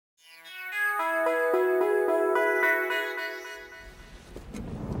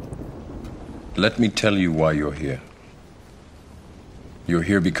Let me tell you why you're here. You're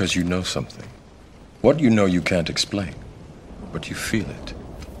here because you know something. What you know you can't explain, but you feel it.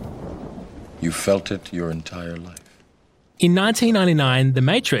 You felt it your entire life. In 1999, The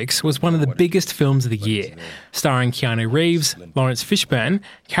Matrix was one of the biggest films of the year, starring Keanu Reeves, Lawrence Fishburne,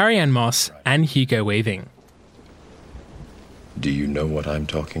 Carrie-Anne Moss, and Hugo Weaving. Do you know what I'm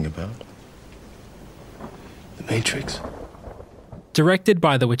talking about? The Matrix. Directed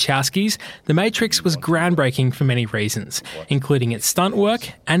by the Wachowskis, The Matrix was groundbreaking for many reasons, including its stunt work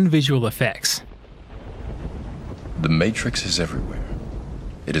and visual effects. The Matrix is everywhere.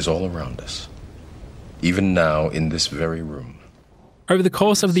 It is all around us. Even now, in this very room. Over the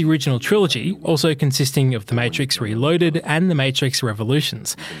course of the original trilogy, also consisting of The Matrix Reloaded and The Matrix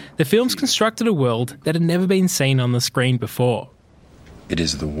Revolutions, the films constructed a world that had never been seen on the screen before. It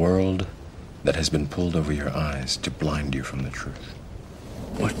is the world that has been pulled over your eyes to blind you from the truth.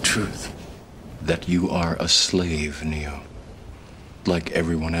 What truth? That you are a slave, Neo. Like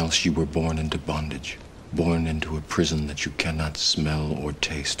everyone else, you were born into bondage. Born into a prison that you cannot smell or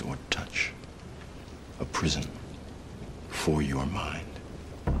taste or touch. A prison for your mind.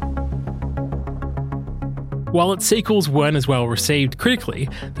 While its sequels weren't as well received critically,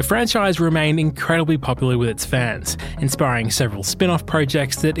 the franchise remained incredibly popular with its fans, inspiring several spin-off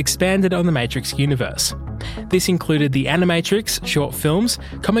projects that expanded on the Matrix universe. This included the Animatrix short films,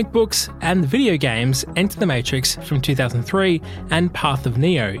 comic books, and video games Enter the Matrix from 2003 and Path of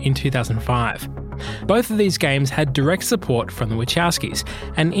Neo in 2005. Both of these games had direct support from the Wachowskis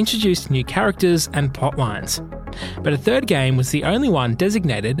and introduced new characters and plot lines. But a third game was the only one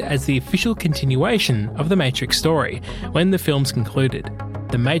designated as the official continuation of the Matrix story when the films concluded,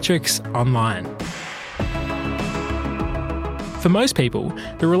 The Matrix Online. For most people,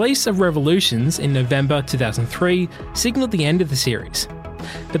 the release of Revolutions in November 2003 signalled the end of the series.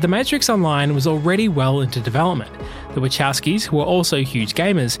 But The Matrix Online was already well into development. The Wachowskis, who were also huge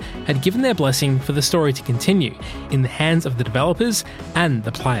gamers, had given their blessing for the story to continue in the hands of the developers and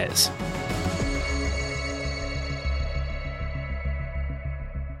the players.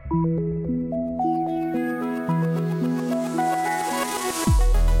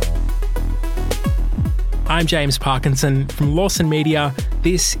 I'm James Parkinson from Lawson Media.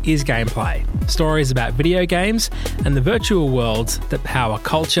 This is Gameplay, stories about video games and the virtual worlds that power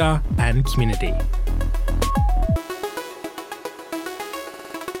culture and community.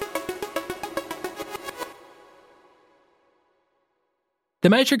 The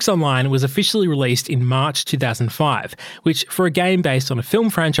Matrix Online was officially released in March 2005, which, for a game based on a film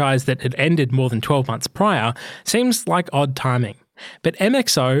franchise that had ended more than 12 months prior, seems like odd timing. But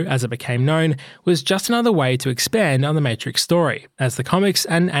MXO, as it became known, was just another way to expand on the Matrix story, as the comics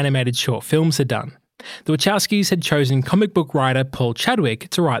and animated short films had done. The Wachowskis had chosen comic book writer Paul Chadwick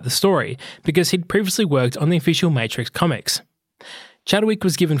to write the story, because he'd previously worked on the official Matrix comics. Chadwick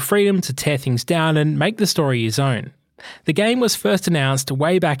was given freedom to tear things down and make the story his own. The game was first announced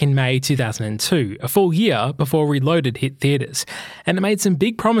way back in May 2002, a full year before Reloaded hit theatres, and it made some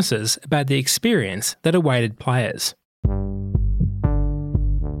big promises about the experience that awaited players.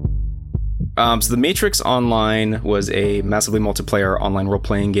 So The Matrix Online was a massively multiplayer online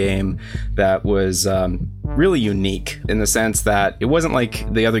role-playing game that was really unique in the sense that it wasn't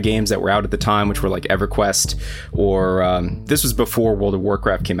like the other games that were out at the time, which were like EverQuest, or this was before World of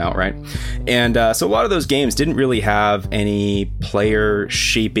Warcraft came out, right? And so a lot of those games didn't really have any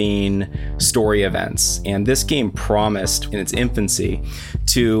player-shaping story events. And this game promised in its infancy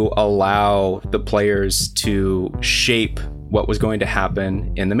to allow the players to shape what was going to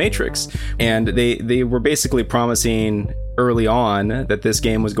happen in The Matrix. And they were basically promising early on that this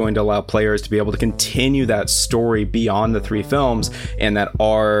game was going to allow players to be able to continue that story beyond the 3 films, and that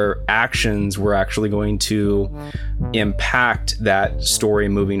our actions were actually going to impact that story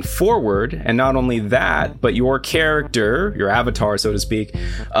moving forward. And not only that, but your character, your avatar, so to speak,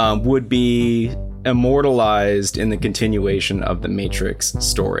 would be immortalized in the continuation of the Matrix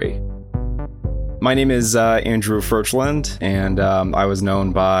story. My name is Andrew Furchland, and I was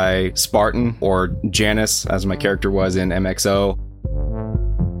known by Spartan, or Janice, as my character was in MXO.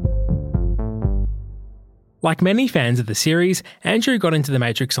 Like many fans of the series, Andrew got into The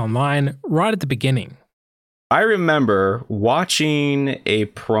Matrix Online right at the beginning. I remember watching a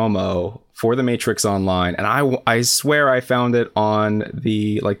promo for The Matrix Online, and I swear I found it on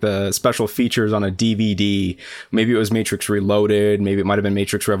the special features on a DVD. Maybe it was Matrix Reloaded, maybe it might have been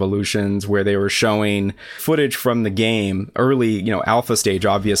Matrix Revolutions, where they were showing footage from the game, early, alpha stage,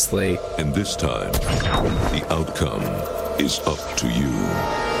 obviously. And this time, the outcome is up to you.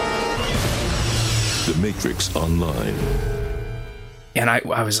 The Matrix Online. And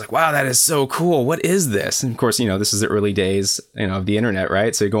I was like, wow, that is so cool. What is this? And of course, this is the early days, of the internet,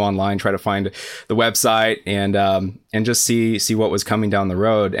 right? So you go online, try to find the website and just see what was coming down the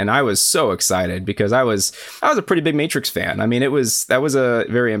road. And I was so excited because I was a pretty big Matrix fan. I mean, that was a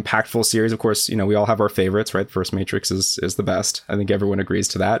very impactful series. Of course, we all have our favorites, right? First Matrix is the best. I think everyone agrees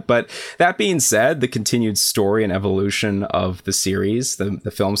to that. But that being said, the continued story and evolution of the series,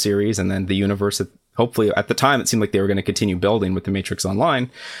 the film series, and then the universe that hopefully at the time it seemed like they were going to continue building with the Matrix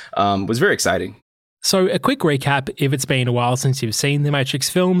Online, was very exciting. So a quick recap if it's been a while since you've seen the Matrix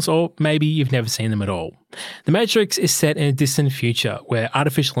films, or maybe you've never seen them at all. The Matrix is set in a distant future where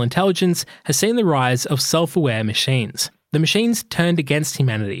artificial intelligence has seen the rise of self-aware machines. The machines turned against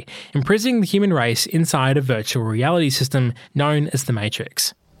humanity, imprisoning the human race inside a virtual reality system known as the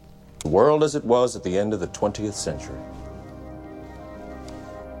Matrix. The world as it was at the end of the 20th century.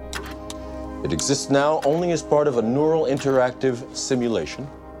 It exists now only as part of a neural interactive simulation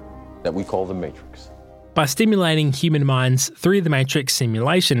that we call the Matrix. By stimulating human minds through the Matrix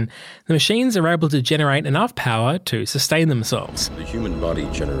simulation, the machines are able to generate enough power to sustain themselves. The human body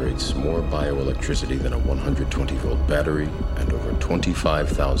generates more bioelectricity than a 120-volt battery and over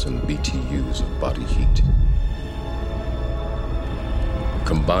 25,000 BTUs of body heat.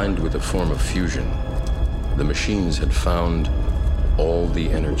 Combined with a form of fusion, the machines had found all the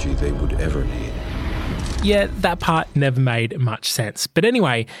energy they would ever need. Yeah, that part never made much sense. But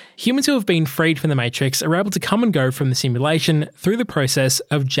anyway, humans who have been freed from the Matrix are able to come and go from the simulation through the process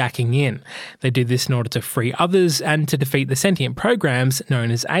of jacking in. They do this in order to free others and to defeat the sentient programs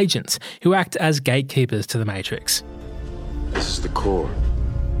known as agents, who act as gatekeepers to the Matrix. This is the core,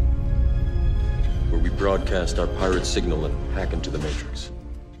 where we broadcast our pirate signal and hack into the Matrix.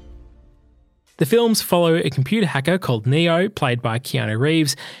 The films follow a computer hacker called Neo, played by Keanu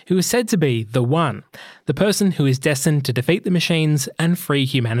Reeves, who is said to be the One, the person who is destined to defeat the machines and free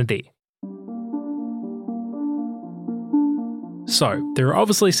humanity. So, there are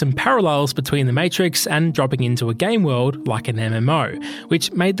obviously some parallels between the Matrix and dropping into a game world like an MMO,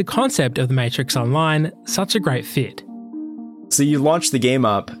 which made the concept of the Matrix Online such a great fit. So you launch the game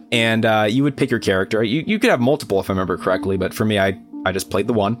up and you would pick your character. You could have multiple if I remember correctly, but for me, I just played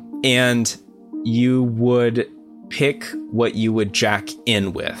the One. And you would pick what you would jack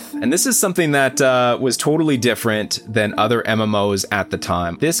in with. And this is something that was totally different than other MMOs at the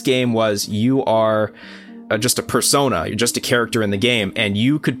time. This game was, you are just a persona, you're just a character in the game, and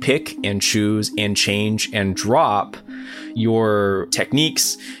you could pick and choose and change and drop your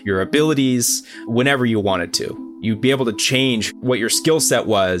techniques, your abilities, whenever you wanted to. You'd be able to change what your skill set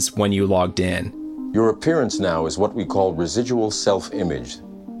was when you logged in. Your appearance now is what we call residual self-image.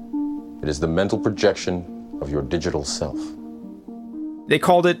 It is the mental projection of your digital self. They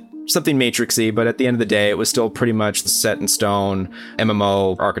called it something Matrixy, but at the end of the day, it was still pretty much the set in stone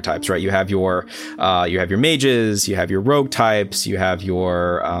MMO archetypes, right? You have your mages, you have your rogue types, you have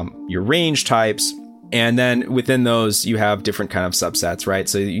your range types, and then within those, you have different kind of subsets, right?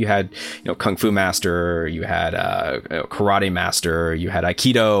 So you had, Kung Fu Master, you had Karate Master, you had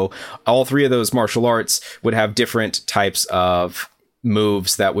Aikido. All three of those martial arts would have different types of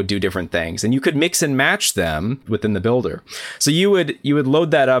moves that would do different things, and you could mix and match them within the builder. So you would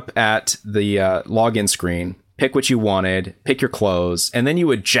load that up at the login screen, pick what you wanted, pick your clothes, and then you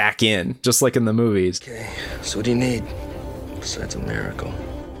would jack in, just like in the movies. Okay, so what do you need besides a miracle?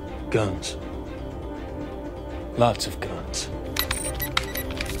 Guns. Lots of guns.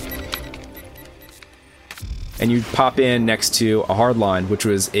 And you'd pop in next to a hardline, which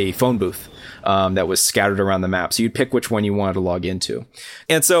was a phone booth. That was scattered around the map. So you'd pick which one you wanted to log into.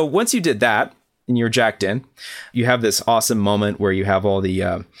 And so once you did that and you're jacked in, you have this awesome moment where you have all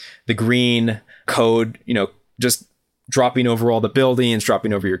the green code, just dropping over all the buildings,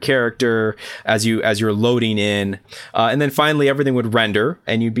 dropping over your character as you're loading in. And then finally everything would render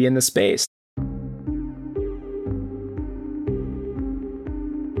and you'd be in the space.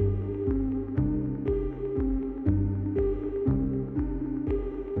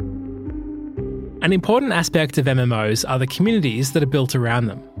 An important aspect of MMOs are the communities that are built around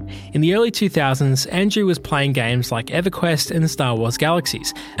them. In the early 2000s, Andrew was playing games like EverQuest and Star Wars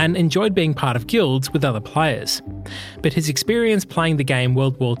Galaxies, and enjoyed being part of guilds with other players. But his experience playing the game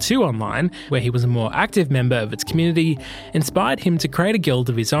World War II online, where he was a more active member of its community, inspired him to create a guild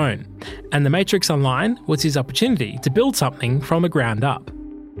of his own. And the Matrix Online was his opportunity to build something from the ground up.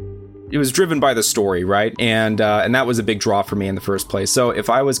 It was driven by the story, right? And that was a big draw for me in the first place. So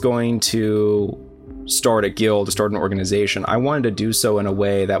if I was going to start a guild, to start an organization, I wanted to do so in a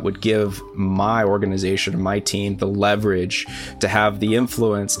way that would give my organization, my team, the leverage to have the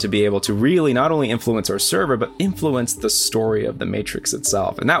influence to be able to really not only influence our server, but influence the story of the Matrix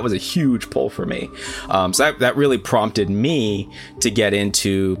itself. And that was a huge pull for me. So that really prompted me to get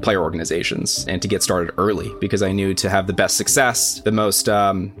into player organizations and to get started early, because I knew to have the best success, the most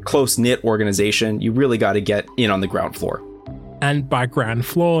close-knit organization, you really got to get in on the ground floor. And by ground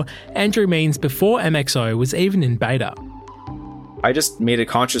floor, Andrew means before MXO was even in beta. I just made a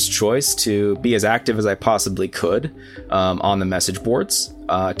conscious choice to be as active as I possibly could on the message boards,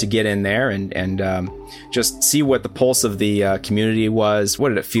 to get in there and just see what the pulse of the community was. What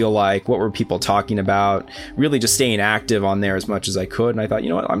did it feel like? What were people talking about? Really just staying active on there as much as I could. And I thought, you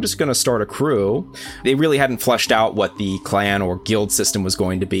know what, I'm just going to start a crew. They really hadn't fleshed out what the clan or guild system was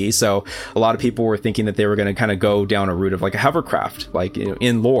going to be. So a lot of people were thinking that they were going to kind of go down a route of like a hovercraft, like, you know,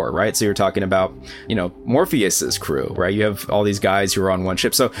 in lore, right? So you're talking about, you know, Morpheus's crew, right? You have all these guys who are on one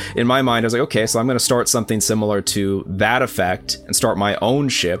ship. So in my mind, I was like, okay, so I'm going to start something similar to that effect and start my own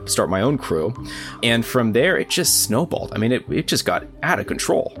ship, start my own crew. And from there, it just snowballed. I mean, it just got out of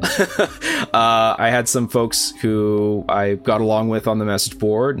control. I had some folks who I got along with on the message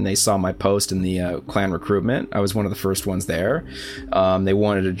board, and they saw my post in the clan recruitment. I was one of the first ones there. They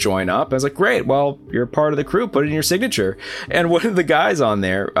wanted to join up. I was like, great, well, you're part of the crew, put it in your signature. And one of the guys on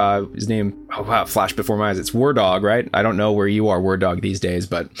there, his name, oh wow, flashed before my eyes. It's Wordog, right? I don't know where you are, Wordog, these days,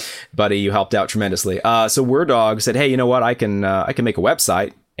 but buddy, you helped out tremendously. So Wordog said, hey, you know what? I can make a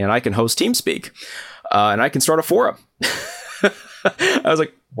website and I can host TeamSpeak, and I can start a forum. I was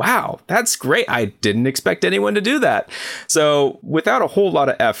like, wow, that's great. I didn't expect anyone to do that. So without a whole lot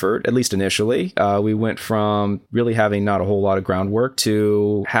of effort, at least initially, we went from really having not a whole lot of groundwork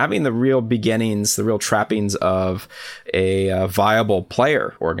to having the real beginnings, the real trappings of a viable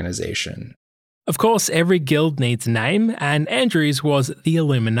player organization. Of course, every guild needs a name, and Andrew's was the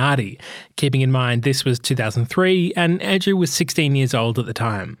Illuminati. Keeping in mind this was 2003, and Andrew was 16 years old at the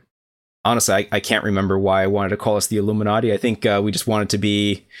time. Honestly, I can't remember why I wanted to call us the Illuminati. I think we just wanted to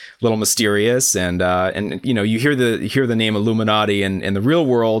be a little mysterious, and you know, you hear the name Illuminati in the real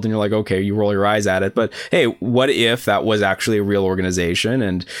world, and you're like, okay, you roll your eyes at it. But hey, what if that was actually a real organization,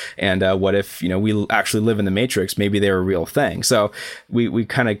 and what if, you know, we actually live in the Matrix? Maybe they're a real thing. So we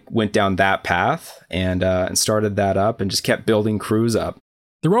kind of went down that path and started that up, and just kept building crews up.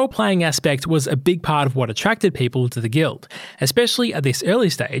 The role-playing aspect was a big part of what attracted people to the guild, especially at this early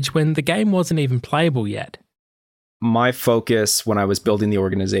stage when the game wasn't even playable yet. My focus when I was building the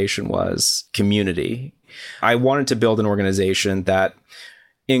organization was community. I wanted to build an organization that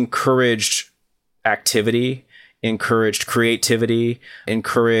encouraged activity, encouraged creativity,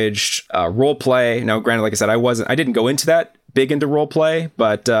 encouraged role play. Now, granted, like I said, I didn't go into that big into role play,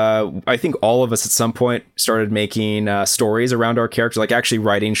 but I think all of us at some point started making stories around our character, like actually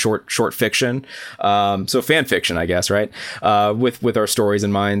writing short fiction, so fan fiction, I guess, right? With our stories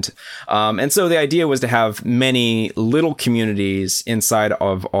in mind, and so the idea was to have many little communities inside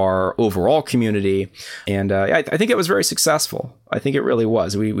of our overall community, and I think it was very successful. I think it really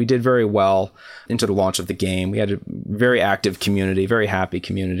was. We did very well into the launch of the game. We had a very active community, very happy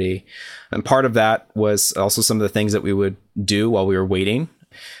community. And part of that was also some of the things that we would do while we were waiting.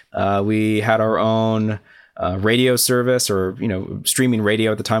 We had our own radio service, or, you know, streaming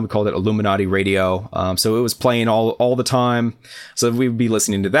radio at the time. We called it Illuminati Radio. So it was playing all the time. So we would be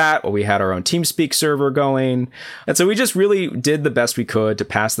listening to that while we had our own TeamSpeak server going. And so we just really did the best we could to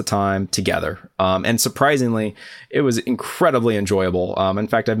pass the time together. And surprisingly, it was incredibly enjoyable. In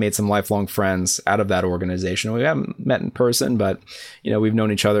fact, I've made some lifelong friends out of that organization. We haven't met in person, but, you know, we've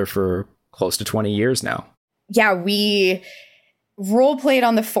known each other for close to 20 years now. Yeah, we role played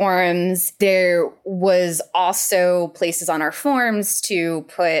on the forums. There was also places on our forums to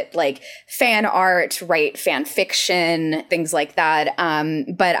put like fan art, write fan fiction, things like that.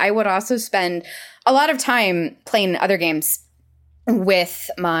 But I would also spend a lot of time playing other games with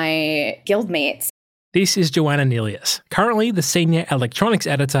my guildmates. This is Joanna Nelius, currently the senior electronics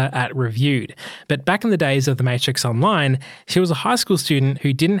editor at Reviewed. But back in the days of The Matrix Online, she was a high school student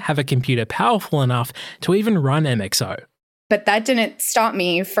who didn't have a computer powerful enough to even run MXO. But that didn't stop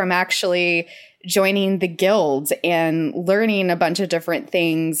me from actually joining the guild and learning a bunch of different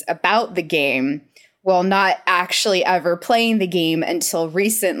things about the game, while not actually ever playing the game until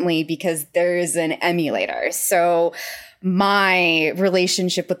recently, because there is an emulator. So my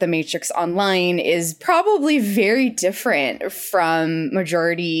relationship with The Matrix Online is probably very different from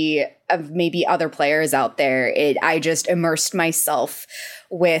majority of maybe other players out there. I just immersed myself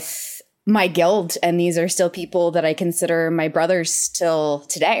with my guild, and these are still people that I consider my brothers still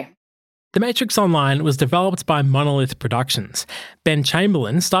today. The Matrix Online was developed by Monolith Productions. Ben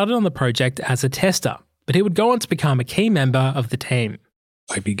Chamberlain started on the project as a tester, but he would go on to become a key member of the team.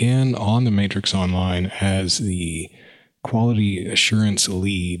 I began on The Matrix Online as the quality assurance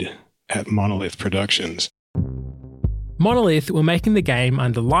lead at Monolith Productions. Monolith were making the game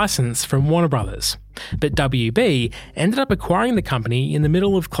under license from Warner Brothers, but WB ended up acquiring the company in the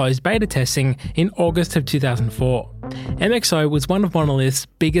middle of closed beta testing in August of 2004. MXO was one of Monolith's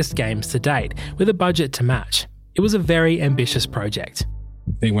biggest games to date, with a budget to match. It was a very ambitious project.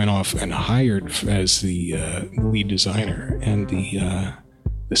 They went off and hired as the lead designer, and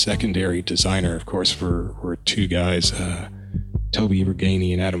the secondary designer, of course, were two guys, Toby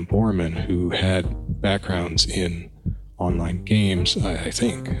Reganey and Adam Borman, who had backgrounds in online games, I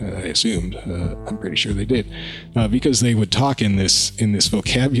assumed. I'm pretty sure they did, because they would talk in this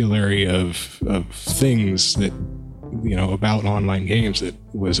vocabulary of things that, about online games that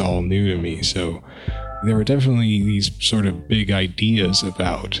was all new to me. So there were definitely these sort of big ideas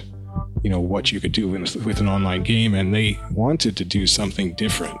about, what you could do with an online game, and they wanted to do something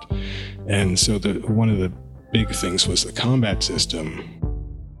different. And so one of the big things was the combat system.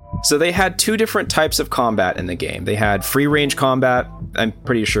 So they had two different types of combat in the game. They had free range combat. I'm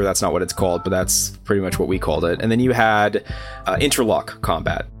pretty sure that's not what it's called, but that's pretty much what we called it. And then you had interlock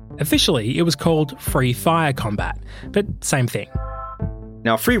combat. Officially, it was called free fire combat, but same thing.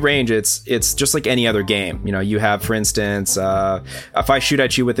 Now, free range, it's just like any other game. You have, for instance, if I shoot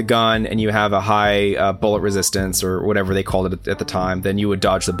at you with a gun and you have a high bullet resistance or whatever they called it at the time, then you would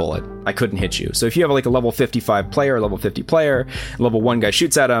dodge the bullet. I couldn't hit you. So if you have like a level 55 player, level 50 player, level 1 guy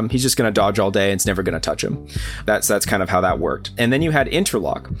shoots at him, he's just going to dodge all day and it's never going to touch him. That's kind of how that worked. And then you had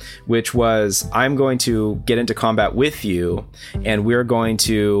interlock, which was, I'm going to get into combat with you and we're going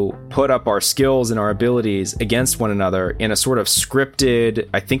to put up our skills and our abilities against one another in a sort of scripted,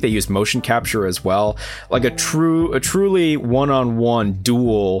 I think they used motion capture as well, like a truly one-on-one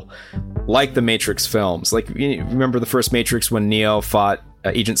duel, like the Matrix films. Like, remember the first Matrix when Neo fought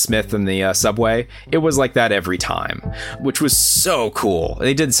Agent Smith in the subway? It was like that every time, which was so cool.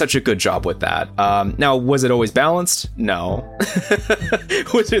 They did such a good job with that. Now, was it always balanced? No.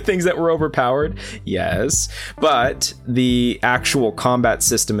 Was there things that were overpowered? Yes. But the actual combat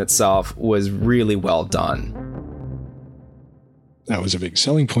system itself was really well done. That was a big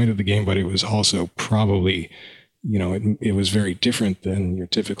selling point of the game, but it was also probably, it was very different than your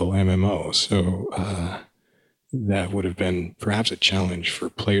typical MMO. So that would have been perhaps a challenge for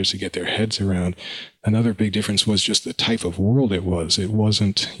players to get their heads around. Another big difference was just the type of world it was. It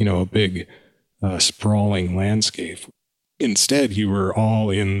wasn't, a big sprawling landscape. Instead, you were all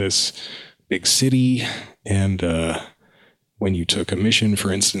in this big city, and when you took a mission,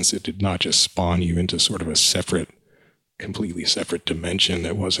 for instance, it did not just spawn you into sort of a completely separate dimension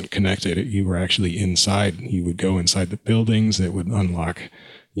that wasn't connected. You were actually inside. You would go inside the buildings that would unlock,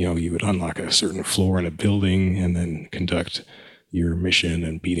 you would unlock a certain floor in a building and then conduct your mission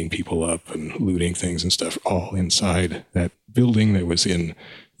and beating people up and looting things and stuff all inside that building that was in,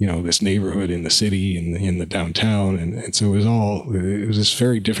 this neighborhood in the city and in the downtown. And so it was this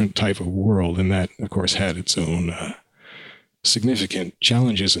very different type of world. And that, of course, had its own significant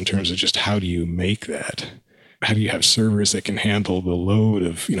challenges in terms of just how do you make that? How do you have servers that can handle the load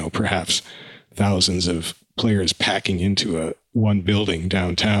of, perhaps thousands of players packing into one building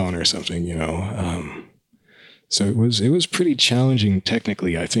downtown or something, So it was pretty challenging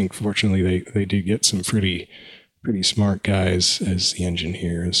technically. I think fortunately they did get some pretty smart guys as the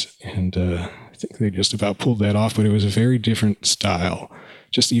engineers, and I think they just about pulled that off, but it was a very different style.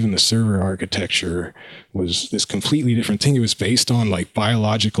 Just even the server architecture was this completely different thing. It was based on like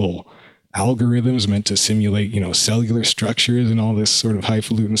biological algorithms meant to simulate, cellular structures and all this sort of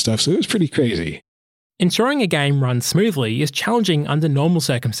highfalutin stuff. So it was pretty crazy. Ensuring a game runs smoothly is challenging under normal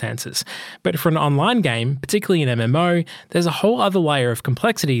circumstances, but for an online game, particularly an MMO, there's a whole other layer of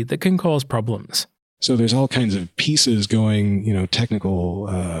complexity that can cause problems. So there's all kinds of pieces going,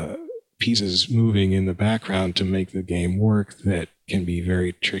 technical pieces moving in the background to make the game work that can be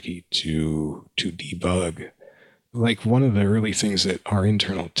very tricky to debug. Like one of the early things that our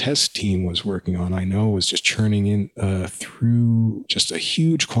internal test team was working on, I know, was just churning in through just a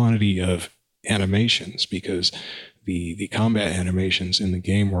huge quantity of animations, because the combat animations in the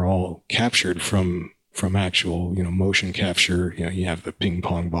game were all captured from actual, motion capture. You have the ping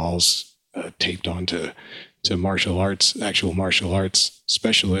pong balls taped onto actual martial arts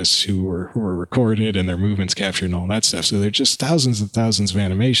specialists who were recorded and their movements captured and all that stuff. So they're just thousands and thousands of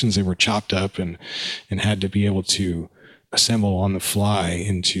animations that were chopped up and had to be able to assemble on the fly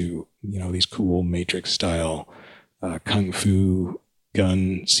into, these cool Matrix style kung fu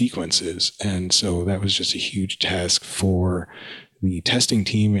gun sequences. And so that was just a huge task for the testing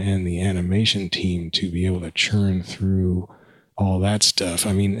team and the animation team to be able to churn through all that stuff.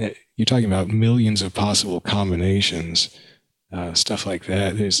 I mean, you're talking about millions of possible combinations, stuff like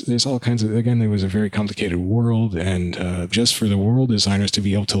that. There's all kinds of, again, there was a very complicated world, and just for the world designers to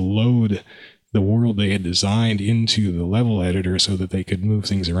be able to load the world they had designed into the level editor so that they could move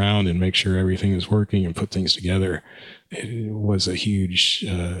things around and make sure everything was working and put things together, it was a huge,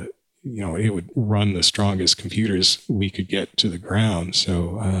 it would run the strongest computers we could get to the ground.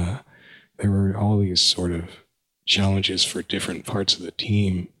 So there were all these sort of challenges for different parts of the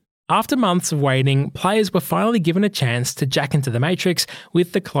team. After months of waiting, players were finally given a chance to jack into the Matrix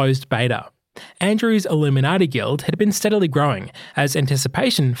with the closed beta. Andrew's Illuminati Guild had been steadily growing as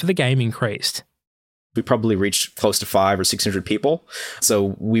anticipation for the game increased. We probably reached close to 500 or 600 people,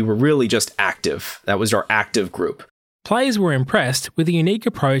 so we were really just active. That was our active group. Players were impressed with the unique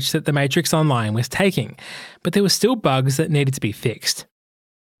approach that the Matrix Online was taking, but there were still bugs that needed to be fixed.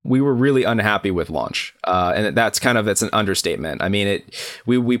 We were really unhappy with launch, and that's an understatement. I mean,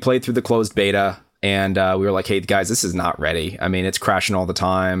 we played through the closed beta, and we were like, "Hey guys, this is not ready." I mean, it's crashing all the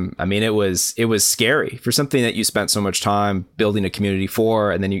time. I mean, it was scary for something that you spent so much time building a community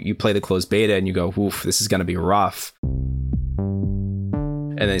for, and then you play the closed beta and you go, "Oof, this is going to be rough."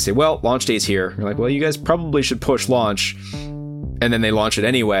 And then they say, "Well, launch date's here." You're like, "Well, you guys probably should push launch." And then they launch it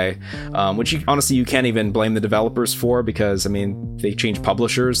anyway, which honestly you can't even blame the developers for, because I mean they changed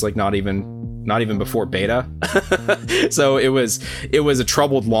publishers like not even before beta. So it was a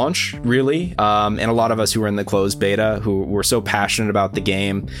troubled launch, really, and a lot of us who were in the closed beta who were so passionate about the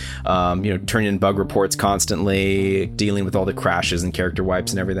game, turning in bug reports constantly, dealing with all the crashes and character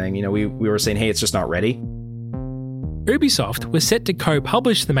wipes and everything. We were saying, hey, it's just not ready. Ubisoft was set to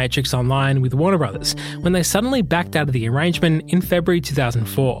co-publish The Matrix Online with Warner Brothers when they suddenly backed out of the arrangement in February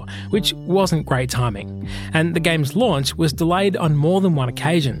 2004, which wasn't great timing, and the game's launch was delayed on more than one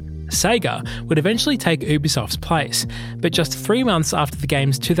occasion. Sega would eventually take Ubisoft's place, but just 3 months after the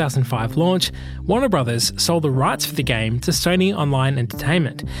game's 2005 launch, Warner Brothers sold the rights for the game to Sony Online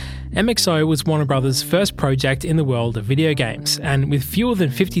Entertainment. MXO was Warner Brothers' first project in the world of video games, and with fewer than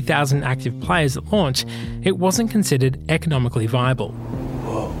 50,000 active players at launch, it wasn't considered economically viable.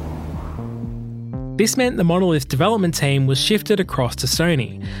 Whoa. This meant the Monolith development team was shifted across to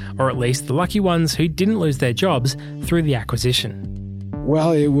Sony, or at least the lucky ones who didn't lose their jobs through the acquisition.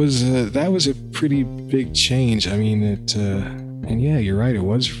 Well, it was that was a pretty big change. I mean, and yeah, you're right. It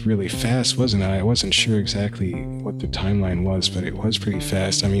was really fast, wasn't it? I wasn't sure exactly what the timeline was, but it was pretty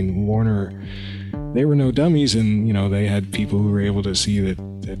fast. I mean, Warner, they were no dummies, and they had people who were able to see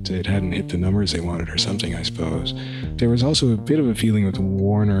that it hadn't hit the numbers they wanted or something, I suppose. There was also a bit of a feeling with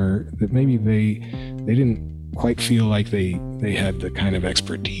Warner that maybe they didn't quite feel like they had the kind of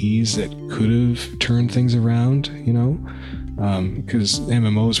expertise that could have turned things around, because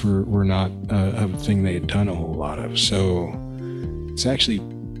MMOs were not a thing they had done a whole lot of. So it's actually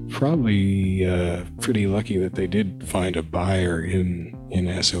probably pretty lucky that they did find a buyer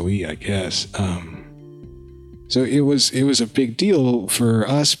in SOE, I guess. So it was a big deal for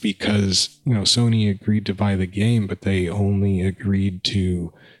us because Sony agreed to buy the game, but they only agreed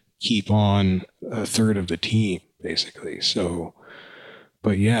to keep on a third of the team, basically. So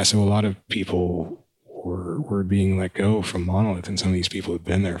a lot of people were being let go from Monolith, and some of these people had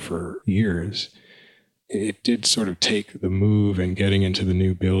been there for years. It did sort of take the move and getting into the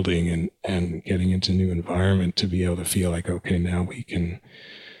new building and getting into new environment to be able to feel like, okay, now we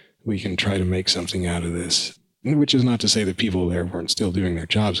can try to make something out of this. Which is not to say that people there weren't still doing their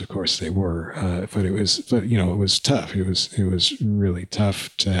jobs. Of course they were, but it was tough. It was really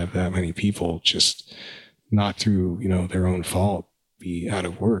tough to have that many people just not through their own fault be out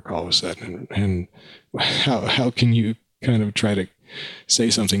of work all of a sudden. And how can you kind of try to say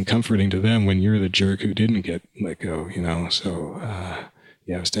something comforting to them when you're the jerk who didn't get let go? So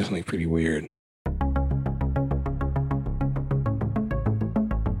it was definitely pretty weird.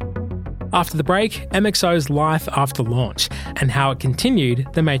 After the break, MXO's life after launch and how it continued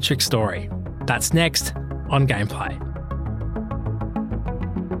the Matrix story. That's next on Gameplay.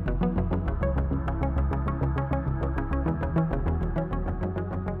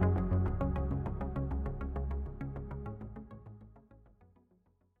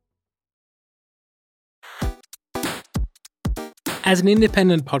 As an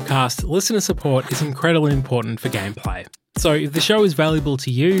independent podcast, listener support is incredibly important for Gameplay. So if the show is valuable to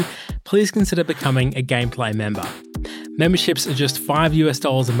you, please consider becoming a Gameplay member. Memberships are just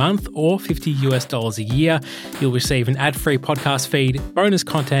 $5 a month or $50 a year. You'll receive an ad-free podcast feed, bonus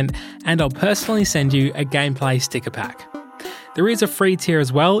content, and I'll personally send you a Gameplay sticker pack. There is a free tier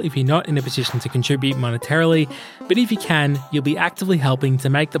as well if you're not in a position to contribute monetarily, but if you can, you'll be actively helping to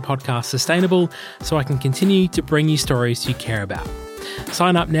make the podcast sustainable so I can continue to bring you stories you care about.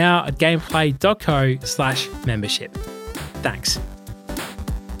 Sign up now at gameplay.co/membership. Thanks.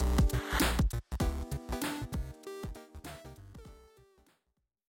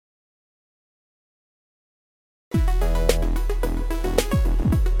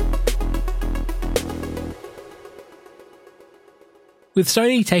 With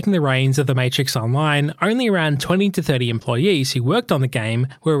Sony taking the reins of The Matrix Online, only around 20 to 30 employees who worked on the game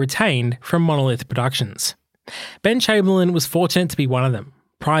were retained from Monolith Productions. Ben Chamberlain was fortunate to be one of them.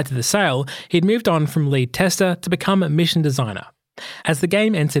 Prior to the sale, he'd moved on from lead tester to become a mission designer. As the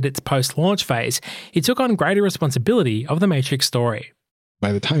game entered its post-launch phase, he took on greater responsibility of the Matrix story.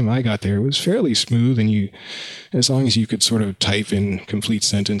 By the time I got there, it was fairly smooth, and as long as you could sort of type in complete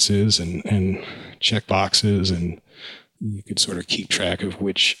sentences and check boxes, and you could sort of keep track of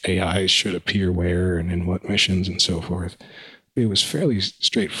which AIs should appear where and in what missions and so forth. It was fairly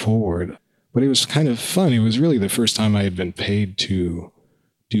straightforward, but it was kind of fun. It was really the first time I had been paid to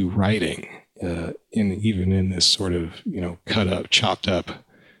do writing, even in this sort of, cut up, chopped up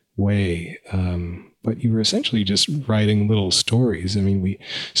way. But you were essentially just writing little stories. I mean, we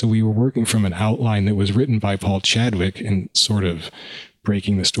were working from an outline that was written by Paul Chadwick and sort of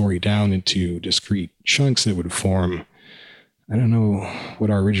breaking the story down into discrete chunks that would form, I don't know what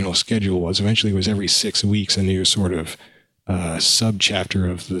our original schedule was. Eventually it was every 6 weeks, a new sort of sub-chapter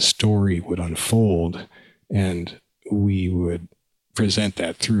of the story would unfold, and we would present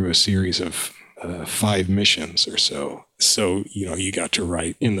that through a series of 5 missions or so. So, you got to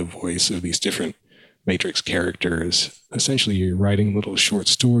write in the voice of these different Matrix characters. Essentially, you're writing little short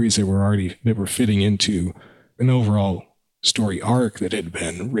stories that were fitting into an overall story arc that had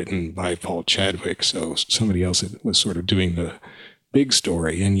been written by Paul Chadwick. So somebody else was sort of doing the big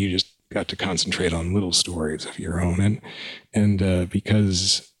story, and you just got to concentrate on little stories of your own. And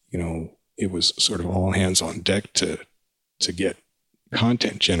because, it was sort of all hands on deck to get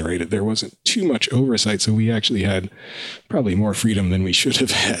content generated, there wasn't too much oversight. So we actually had probably more freedom than we should have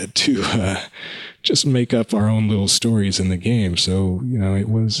had to just make up our own little stories in the game. So, it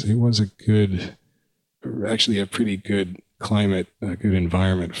was a pretty good climate, a good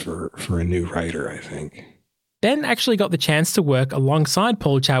environment for a new writer, I think. Ben actually got the chance to work alongside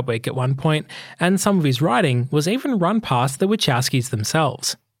Paul Chadwick at one point, and some of his writing was even run past the Wachowskis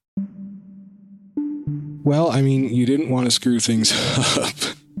themselves. Well, you didn't want to screw things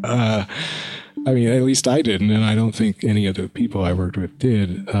up. At least I didn't, and I don't think any of the people I worked with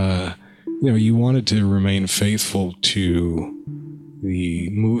did. You wanted to remain faithful to the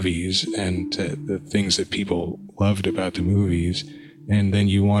movies and the things that people loved about the movies. And then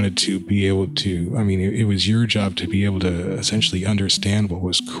you wanted to be able to, it was your job to be able to essentially understand what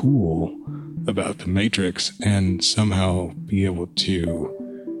was cool about the Matrix and somehow be able to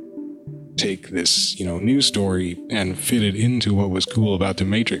take this, new story and fit it into what was cool about the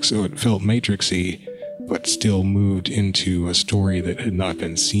Matrix. So it felt Matrixy, but still moved into a story that had not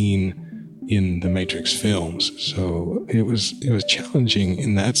been seen in the Matrix films. So it was challenging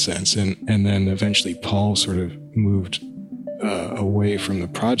in that sense. And then eventually Paul sort of moved away from the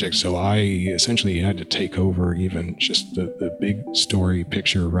project. So I essentially had to take over even just the big story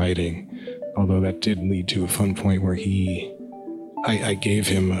picture writing, although that did lead to a fun point where I gave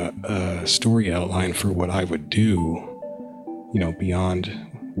him a story outline for what I would do, beyond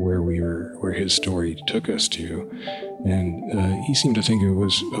where his story took us to. And he seemed to think it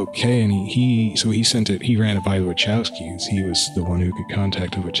was okay, and he ran it by the Wachowskis. He was the one who could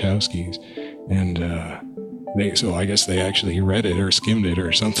contact the Wachowskis, and I guess they actually read it or skimmed it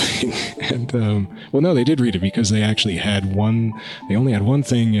or something. And no, they did read it, because they actually only had one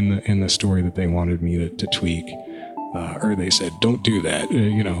thing in the story that they wanted me to tweak. Or they said, don't do that.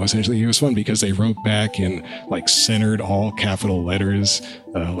 Essentially it was fun because they wrote back in centered all capital letters,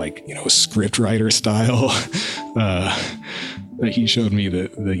 script writer style. He showed me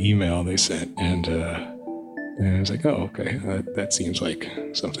the email they sent, and I was like, oh, okay, that seems like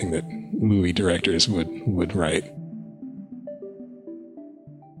something that movie directors would write.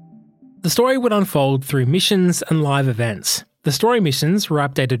 The story would unfold through missions and live events. The story missions were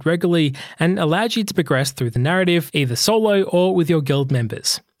updated regularly and allowed you to progress through the narrative either solo or with your guild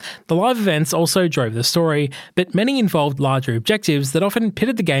members. The live events also drove the story, but many involved larger objectives that often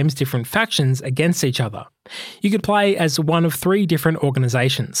pitted the game's different factions against each other. You could play as one of 3 different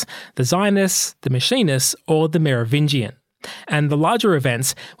organisations: the Zionists, the Machinists, or the Merovingian. And the larger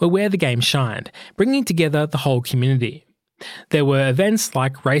events were where the game shined, bringing together the whole community. There were events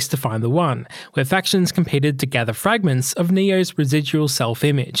like Race to Find the One, where factions competed to gather fragments of Neo's residual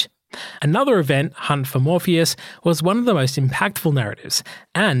self-image. Another event, Hunt for Morpheus, was one of the most impactful narratives,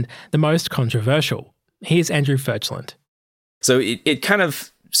 and the most controversial. Here's Andrew Furchland. So it kind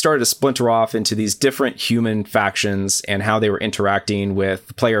of started to splinter off into these different human factions and how they were interacting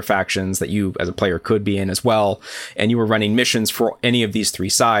with player factions that you as a player could be in as well. And you were running missions for any of these three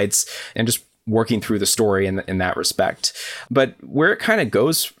sides and just working through the story in that respect. But where it kind of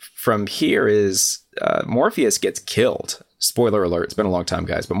goes from here is Morpheus gets killed. Spoiler alert, it's been a long time,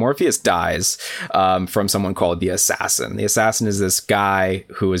 guys, but Morpheus dies from someone called the Assassin. The Assassin is this guy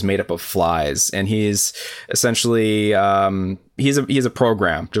who is made up of flies, and he's essentially he's a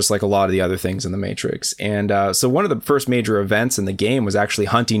program, just like a lot of the other things in the Matrix. And so one of the first major events in the game was actually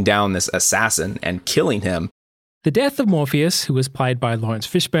hunting down this assassin and killing him. The death of Morpheus, who was played by Lawrence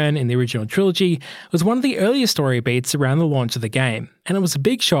Fishburne in the original trilogy, was one of the earliest story beats around the launch of the game, and it was a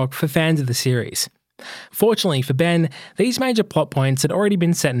big shock for fans of the series. Fortunately for Ben, these major plot points had already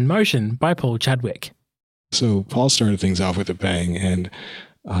been set in motion by Paul Chadwick. So Paul started things off with a bang, and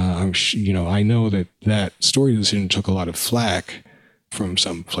I know that story decision took a lot of flack from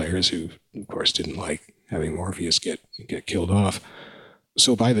some players who, of course, didn't like having Morpheus get killed off.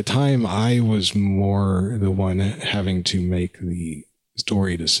 So by the time I was more the one having to make the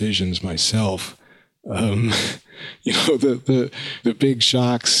story decisions myself, the big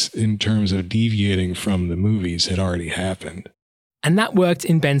shocks in terms of deviating from the movies had already happened. And that worked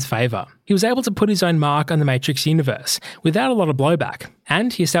in Ben's favour. He was able to put his own mark on the Matrix universe without a lot of blowback,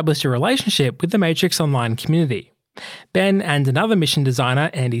 and he established a relationship with the Matrix Online community. Ben and another mission designer,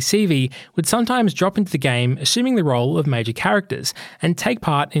 Andy Seavey, would sometimes drop into the game assuming the role of major characters and take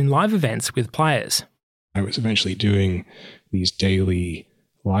part in live events with players. I was eventually doing these daily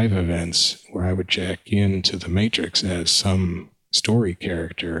live events where I would check into the Matrix as some story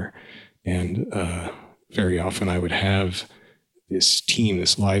character, and very often I would have this team,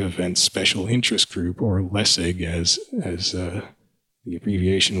 this live event special interest group, or LESIG as the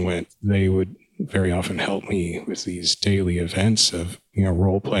abbreviation went. They would very often help me with these daily events of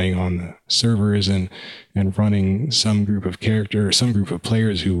role playing on the servers and running some group of characters, some group of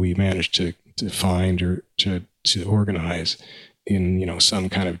players who we managed to find or to organize in some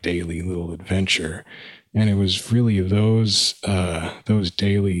kind of daily little adventure. And it was really those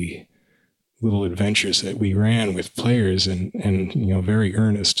daily little adventures that we ran with players and very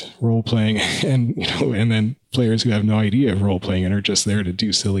earnest role playing, and then players who have no idea of role playing and are just there to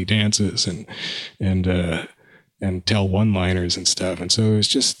do silly dances and tell one-liners and stuff. And so it was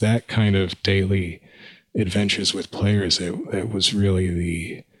just that kind of daily adventures with players that was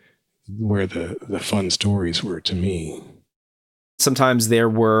really where the fun stories were to me. Sometimes there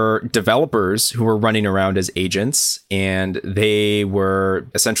were developers who were running around as agents, and they were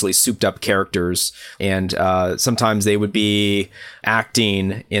essentially souped up characters. And sometimes they would be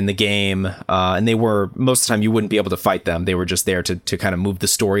acting in the game, and they were, most of the time you wouldn't be able to fight them. They were just there to kind of move the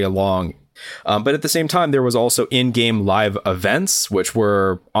story along. But at the same time, there was also in-game live events, which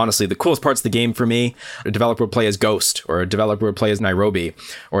were honestly the coolest parts of the game for me. A developer would play as Ghost, or a developer would play as Nairobi,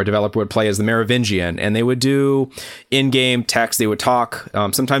 or a developer would play as the Merovingian, and they would do in-game text. They would talk.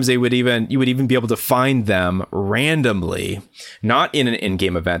 Sometimes you would even be able to find them randomly, not in an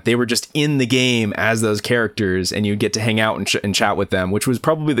in-game event. They were just in the game as those characters, and you'd get to hang out and chat with them, which was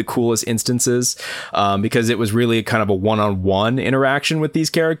probably the coolest instances, because it was really kind of a one-on-one interaction with these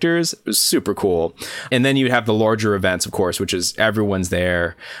characters. It was super cool. And then you'd have the larger events, of course, which is everyone's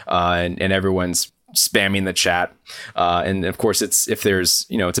there and everyone's spamming the chat. And of course, it's a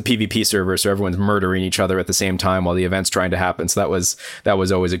PvP server, so everyone's murdering each other at the same time while the event's trying to happen. So that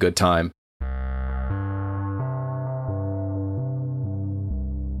was always a good time.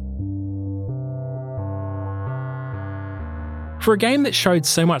 For a game that showed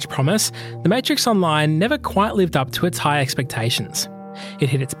so much promise, The Matrix Online never quite lived up to its high expectations. It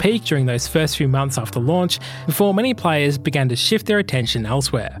hit its peak during those first few months after launch, before many players began to shift their attention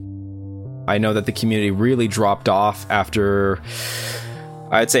elsewhere. I know that the community really dropped off after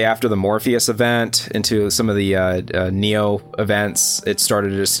the Morpheus event into some of the Neo events. It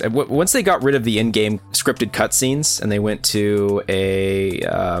started once they got rid of the in-game scripted cutscenes and they went to a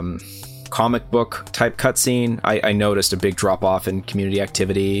comic book type cutscene, I noticed a big drop off in community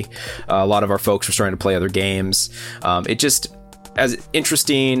activity. A lot of our folks were starting to play other games. It just, as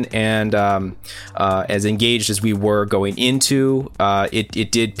interesting and as engaged as we were going into,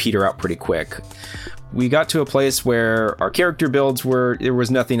 it did peter out pretty quick. we got to a place where our character builds there was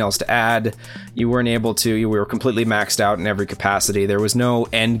nothing else to add. You were completely maxed out in every capacity. There was no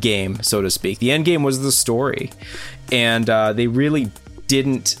end game, so to speak. The end game was the story. And they really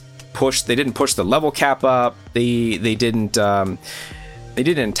didn't push the level cap up. They didn't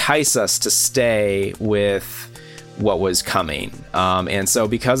entice us to stay with what was coming, and so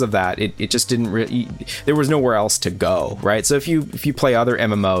because of that, it just didn't really. There was nowhere else to go, right? So if you play other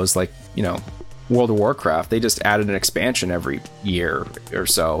MMOs like World of Warcraft, they just added an expansion every year or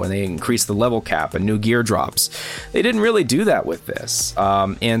so, and they increased the level cap and new gear drops. They didn't really do that with this,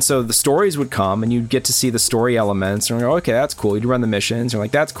 and so the stories would come, and you'd get to see the story elements, and you're like, okay, that's cool. You'd run the missions, you're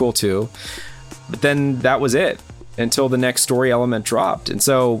like, that's cool too, but then that was it until the next story element dropped. And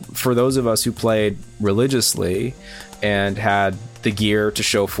so for those of us who played religiously and had the gear to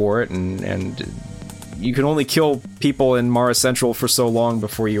show for it, and you can only kill people in Mara Central for so long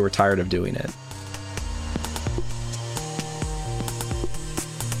before you were tired of doing it.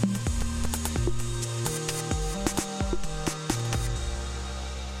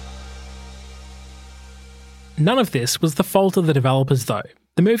 None of this was the fault of the developers though.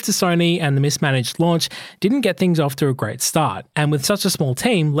 The move to Sony and the mismanaged launch didn't get things off to a great start, and with such a small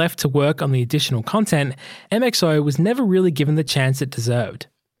team left to work on the additional content, MXO was never really given the chance it deserved.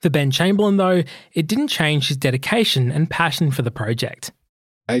 For Ben Chamberlain though, it didn't change his dedication and passion for the project.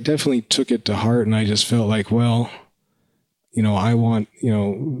 I definitely took it to heart, and I just felt like, well, I want,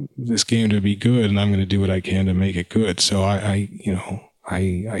 this game to be good, and I'm going to do what I can to make it good. So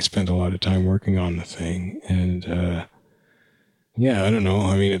I spent a lot of time working on the thing, and I don't know.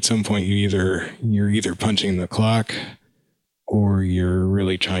 I mean, at some point you're either punching the clock or you're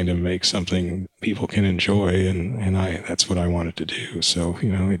really trying to make something people can enjoy, and that's what I wanted to do. So,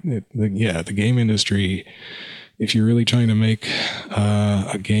 the game industry, if you're really trying to make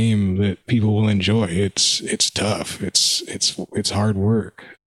a game that people will enjoy, it's tough. It's hard work.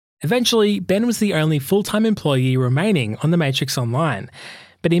 Eventually, Ben was the only full-time employee remaining on The Matrix Online,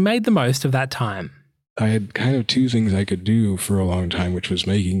 but he made the most of that time. I had kind of two things I could do for a long time, which was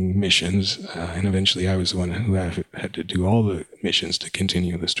making missions, and eventually I was the one who had to do all the missions to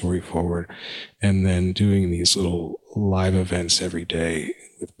continue the story forward, and then doing these little live events every day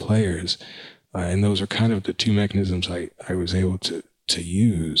with players, and those are kind of the two mechanisms I was able to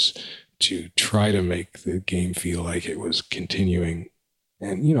use to try to make the game feel like it was continuing.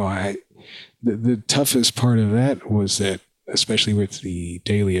 And, the toughest part of that was that, especially with the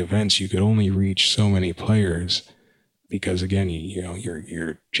daily events, you could only reach so many players because, again,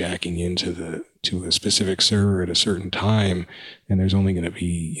 you're jacking into to a specific server at a certain time, and there's only going to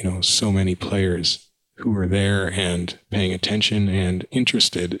be, so many players who are there and paying attention and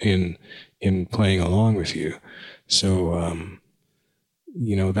interested in playing along with you. So,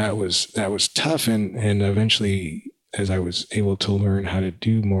 that was tough, and eventually, as I was able to learn how to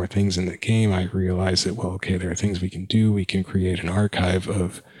do more things in the game, I realized that, well, okay, there are things we can do. We can create an archive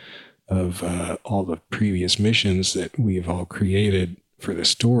of all the previous missions that we've all created for the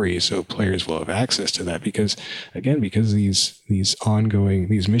story, so players will have access to that. Because these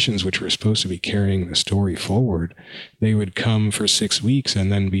missions, which were supposed to be carrying the story forward, they would come for 6 weeks and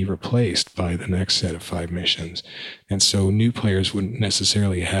then be replaced by the next set of 5 missions. And so new players wouldn't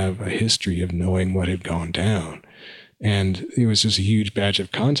necessarily have a history of knowing what had gone down. And it was just a huge batch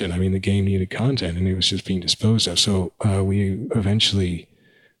of content. I mean, the game needed content, and it was just being disposed of. So we eventually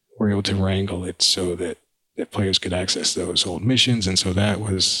were able to wrangle it so that players could access those old missions. And so that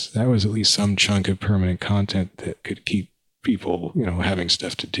was at least some chunk of permanent content that could keep people, having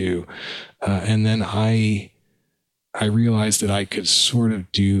stuff to do. And then I realized that I could sort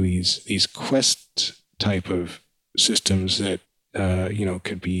of do these quest type of systems that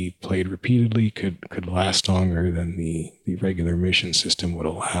could be played repeatedly, could last longer than the regular mission system would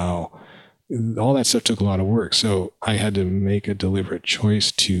allow. All that stuff took a lot of work. So I had to make a deliberate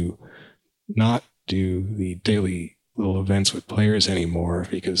choice to not do the daily little events with players anymore,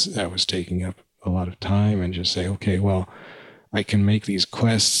 because that was taking up a lot of time, and just say, okay, well, I can make these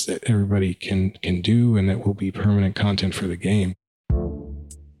quests that everybody can do, and that will be permanent content for the game.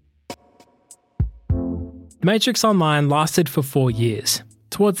 The Matrix Online lasted for 4 years.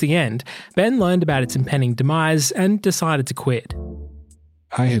 Towards the end, Ben learned about its impending demise and decided to quit.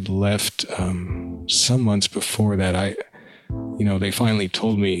 I had left some months before that. They finally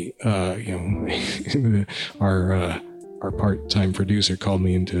told me, our part-time producer called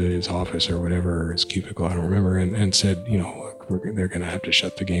me into his office or whatever, or his cubicle, I don't remember, and said, they're going to have to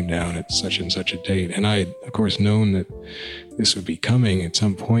shut the game down at such and such a date. And I had, of course, known that this would be coming at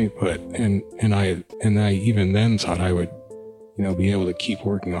some point, but I even then thought I would be able to keep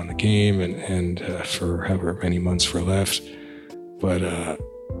working on the game and for however many months were left. But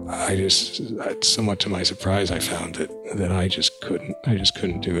somewhat to my surprise, I found that I just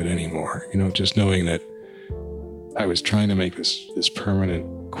couldn't do it anymore. Just knowing that I was trying to make this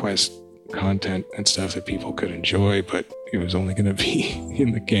permanent quest content and stuff that people could enjoy, but it was only going to be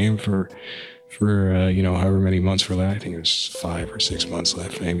in the game for however many months were left. I think it was 5 or 6 months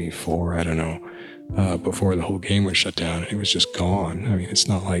left, maybe 4, I don't know, before the whole game was shut down. It was just gone. I mean, it's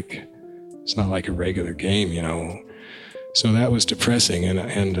not like a regular game, So that was depressing, and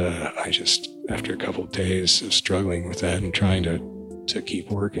I just, after a couple of days of struggling with that and trying to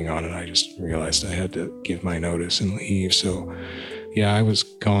keep working on it, I just realized I had to give my notice and leave. So yeah, I was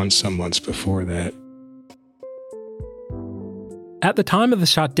gone some months before that. At the time of the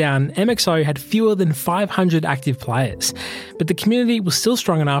shutdown, MXO had fewer than 500 active players, but the community was still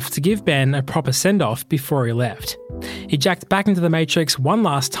strong enough to give Ben a proper send-off before he left. He jacked back into the Matrix one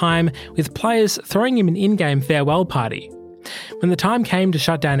last time, with players throwing him an in-game farewell party. When the time came to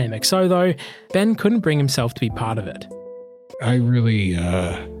shut down MXO though, Ben couldn't bring himself to be part of it. I really,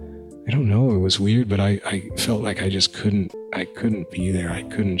 I don't know, it was weird, but I felt like I couldn't be there. I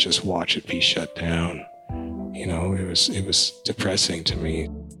couldn't just watch it be shut down. It was depressing to me.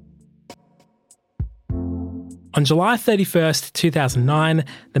 On July 31st, 2009,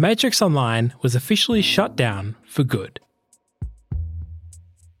 The Matrix Online was officially shut down for good.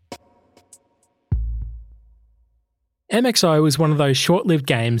 MXO was one of those short-lived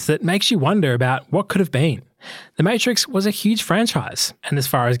games that makes you wonder about what could have been. The Matrix was a huge franchise, and as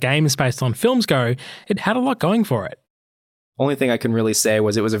far as games based on films go, it had a lot going for it. Only thing I can really say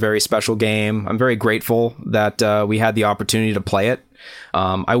was it was a very special game. I'm very grateful that we had the opportunity to play it.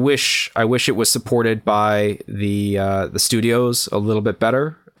 I wish it was supported by the studios a little bit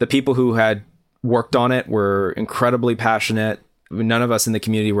better. The people who had worked on it were incredibly passionate. None of us in the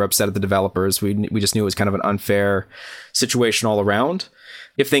community were upset at the developers. We just knew it was kind of an unfair situation all around.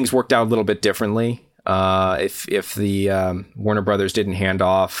 If things worked out a little bit differently, if the Warner Brothers didn't hand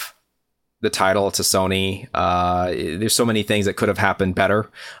off the title to Sony, there's so many things that could have happened better.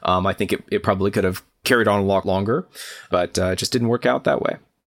 I think it probably could have carried on a lot longer, but it just didn't work out that way.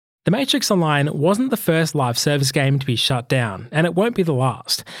 The Matrix Online wasn't the first live service game to be shut down, and it won't be the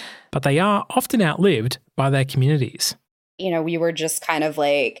last, but they are often outlived by their communities. We were just kind of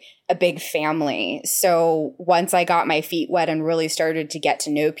like a big family. So once I got my feet wet and really started to get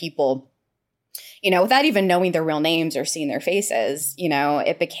to know people, without even knowing their real names or seeing their faces,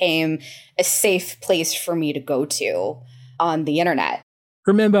 it became a safe place for me to go to on the internet.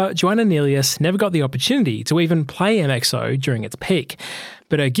 Remember, Joanna Nelius never got the opportunity to even play MXO during its peak,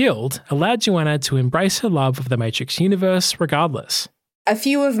 but her guild allowed Joanna to embrace her love of the Matrix universe regardless. A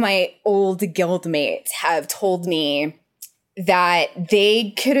few of my old guild mates have told me that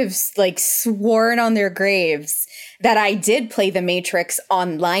they could have sworn on their graves that I did play The Matrix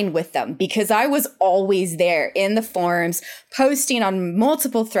online with them, because I was always there in the forums, posting on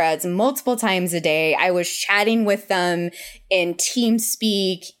multiple threads, multiple times a day. I was chatting with them in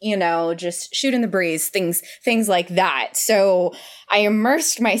TeamSpeak, just shooting the breeze, things like that. So I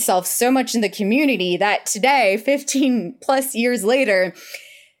immersed myself so much in the community that today, 15 plus years later,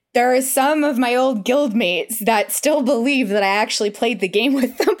 there are some of my old guildmates that still believe that I actually played the game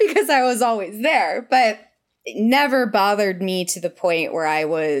with them because I was always there. But it never bothered me to the point where I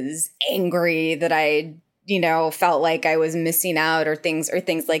was angry that I, felt like I was missing out or things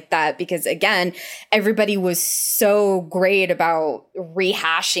like that. Because again, everybody was so great about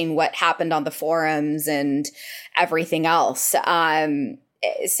rehashing what happened on the forums and everything else.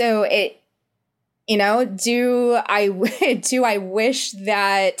 So it, do I wish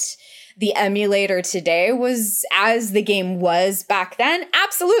that the emulator today was as the game was back then?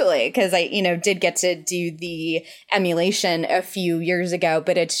 Absolutely, because I, did get to do the emulation a few years ago,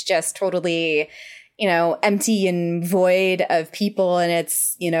 but it's just totally, empty and void of people, and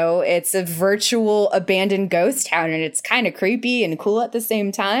it's, it's a virtual abandoned ghost town, and it's kind of creepy and cool at the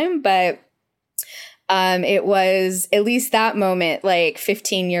same time, but it was, at least that moment,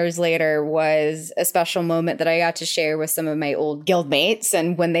 15 years later, was a special moment that I got to share with some of my old guildmates.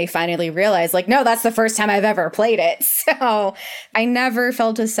 And when they finally realized, no, that's the first time I've ever played it. So I never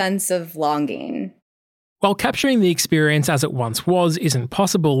felt a sense of longing. While capturing the experience as it once was isn't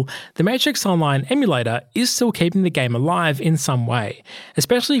possible, the Matrix Online emulator is still keeping the game alive in some way,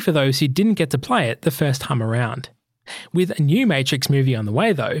 especially for those who didn't get to play it the first time around. With a new Matrix movie on the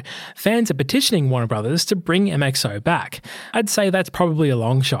way though, fans are petitioning Warner Brothers to bring MXO back. I'd say that's probably a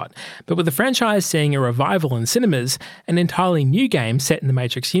long shot, but with the franchise seeing a revival in cinemas, an entirely new game set in the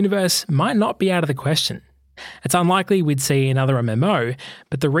Matrix universe might not be out of the question. It's unlikely we'd see another MMO,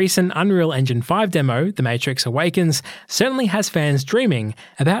 but the recent Unreal Engine 5 demo, The Matrix Awakens, certainly has fans dreaming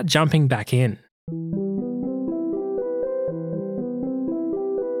about jumping back in.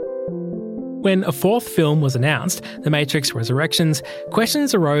 When a fourth film was announced, The Matrix Resurrections,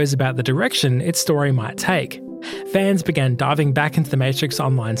 questions arose about the direction its story might take. Fans began diving back into the Matrix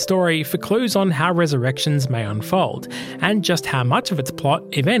Online story for clues on how Resurrections may unfold, and just how much of its plot,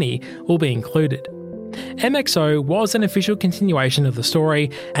 if any, will be included. MXO was an official continuation of the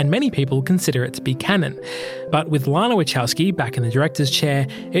story, and many people consider it to be canon. But with Lana Wachowski back in the director's chair,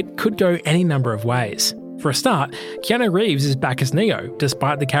 it could go any number of ways. For a start, Keanu Reeves is back as Neo,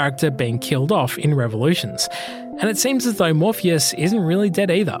 despite the character being killed off in Revolutions. And it seems as though Morpheus isn't really dead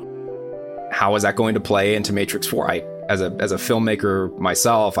either. How is that going to play into Matrix 4? As a filmmaker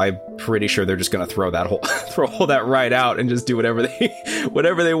myself, I'm pretty sure they're just going to throw all that right out and just do whatever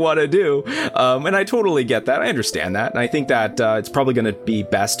they want to do. And I totally get that. I understand that, and I think that it's probably going to be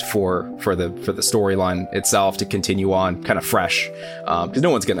best for the storyline itself to continue on kind of fresh, because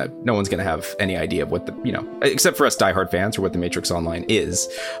no one's gonna have any idea of what except for us diehard fans, or what the Matrix Online is,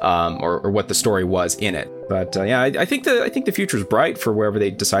 or what the story was in it. But I think the future's bright for wherever they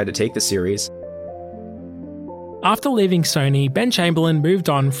decide to take the series. After leaving Sony, Ben Chamberlain moved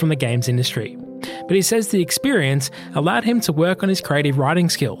on from the games industry, but he says the experience allowed him to work on his creative writing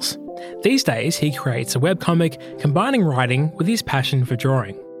skills. These days, he creates a webcomic combining writing with his passion for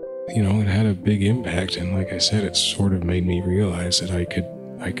drawing. It had a big impact, and like I said, it sort of made me realize that I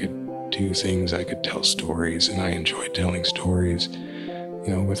could do things, I could tell stories, and I enjoyed telling stories.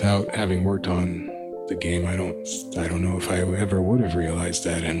 Without having worked on the game, I don't know if I ever would have realized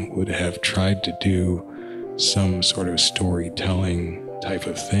that, and would have tried to do some sort of storytelling type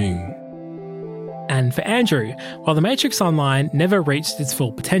of thing. And for Andrew, while The Matrix Online never reached its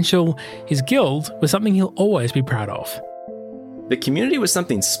full potential, his guild was something he'll always be proud of. The community was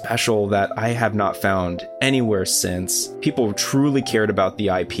something special that I have not found anywhere since. People truly cared about the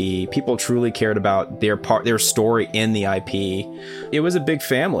IP. People truly cared about their story in the IP. It was a big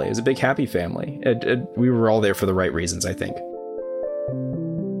family. It was a big happy family. We were all there for the right reasons, I think.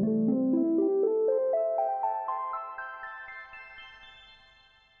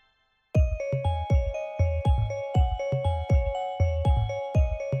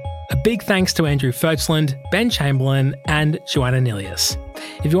 Big thanks to Andrew Furchland, Ben Chamberlain, and Joanna Nilius.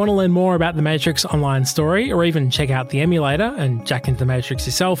 If you want to learn more about the Matrix Online story, or even check out the emulator and jack into the Matrix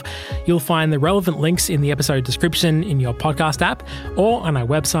yourself, you'll find the relevant links in the episode description in your podcast app or on our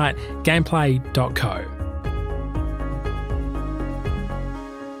website, gameplay.co.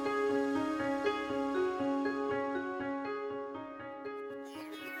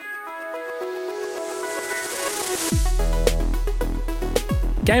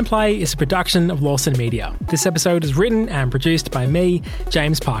 Gameplay is a production of Lawson Media. This episode is written and produced by me,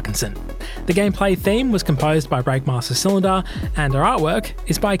 James Parkinson. The Gameplay theme was composed by Breakmaster Cylinder, and our artwork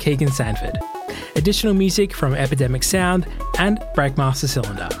is by Keegan Sanford. Additional music from Epidemic Sound and Breakmaster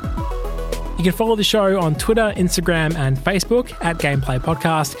Cylinder. You can follow the show on Twitter, Instagram, and Facebook at Gameplay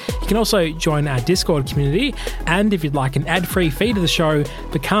Podcast. You can also join our Discord community, and if you'd like an ad-free feed of the show,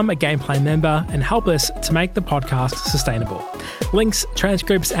 become a Gameplay member and help us to make the podcast sustainable. Links,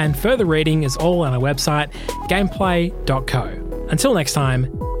 transcripts, and further reading is all on our website, gameplay.co. Until next time,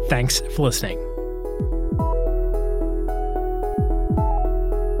 thanks for listening.